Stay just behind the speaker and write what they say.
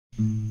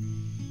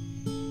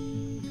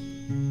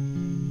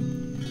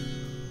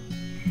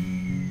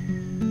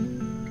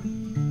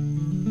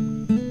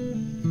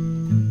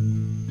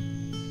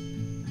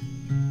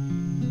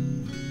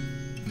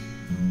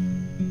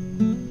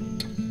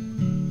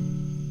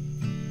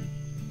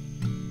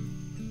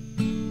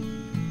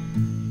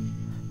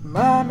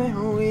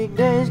me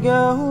weekdays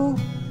go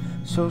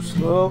so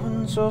slow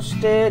and so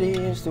steady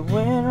as the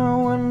winter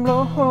wind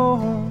blows.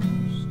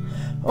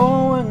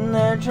 Oh, when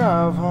that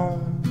drive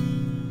home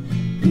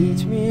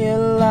eats me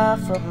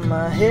alive from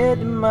my head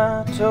to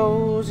my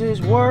toes.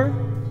 Is work,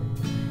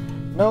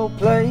 no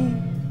play,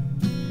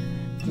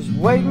 just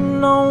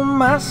waiting on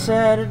my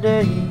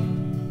Saturday.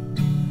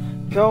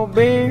 Cold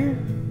beer,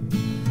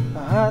 a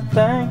hot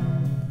thing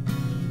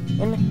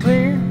in the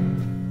clear.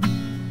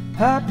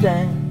 Hot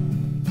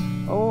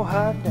dang, oh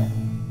hot dang.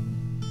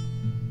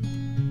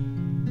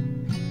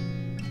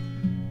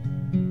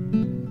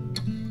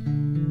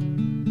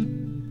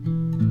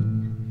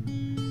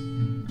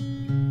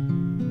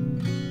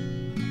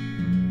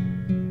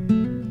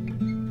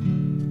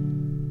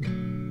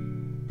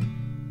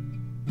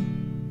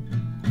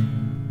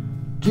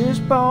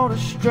 Just bought a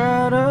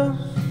Stratus,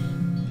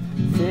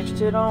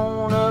 fixed it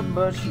on up,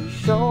 but she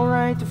sure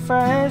ain't the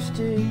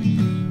fastest.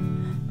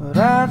 But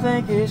I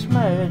think it's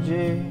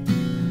magic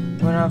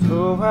when I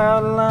throw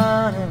out a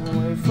line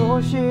and wait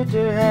for shit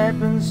to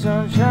happen.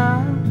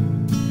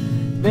 Sunshine,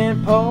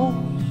 bent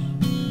poles,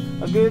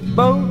 a good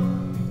boat,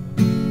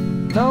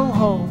 no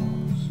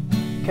holes.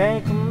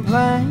 Can't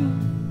complain,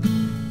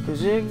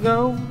 'cause it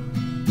goes,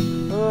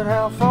 but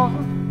how far?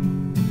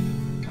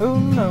 Who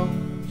knows?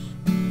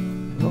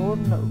 Lord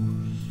knows.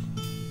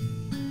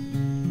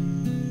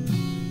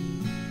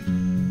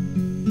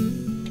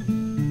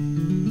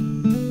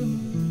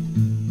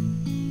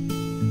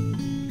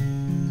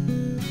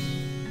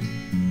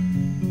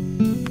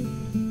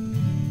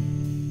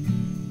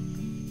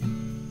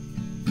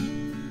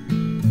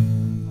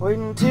 Wait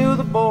until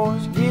the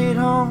boys get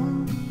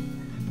home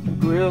and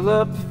grill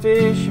up the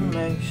fish and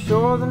make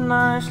sure the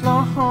night's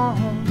long.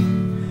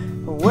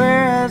 But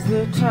where has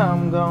the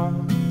time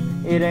gone?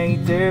 It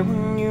ain't there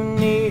when you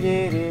need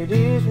it, it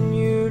is when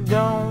you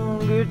don't.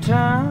 Good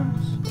times,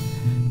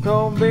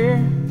 cold beer,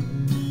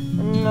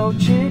 and no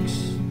chicks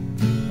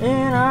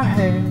in our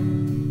hair.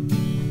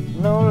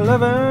 No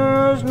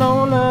lovers,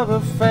 no love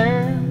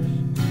affairs.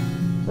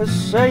 The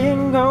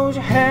saying goes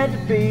you had to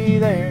be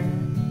there.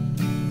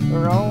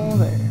 We're all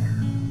there.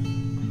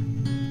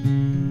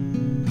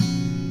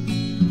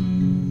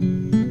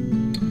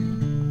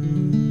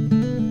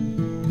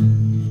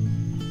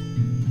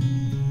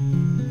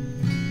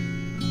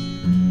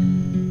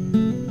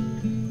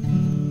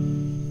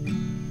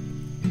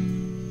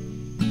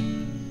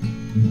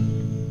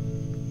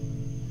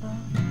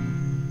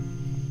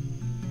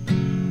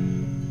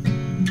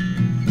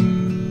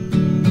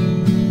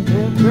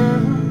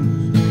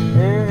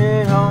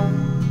 They're at home,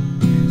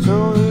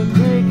 so the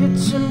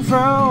crickets and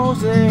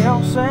frogs, they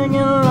all sing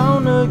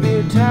along to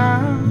good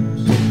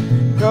times.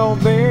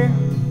 Cold beer,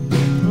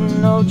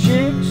 no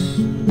chicks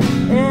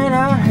in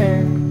our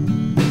hair.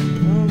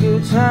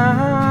 Good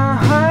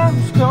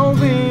times, cold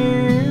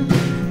beer,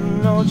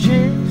 no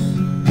chicks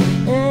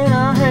in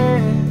our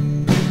hair.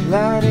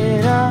 Light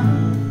it up,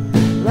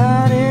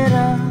 light it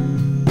up,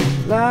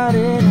 light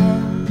it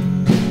up,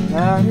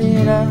 light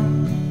it up,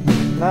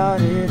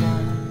 light it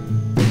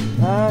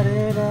up.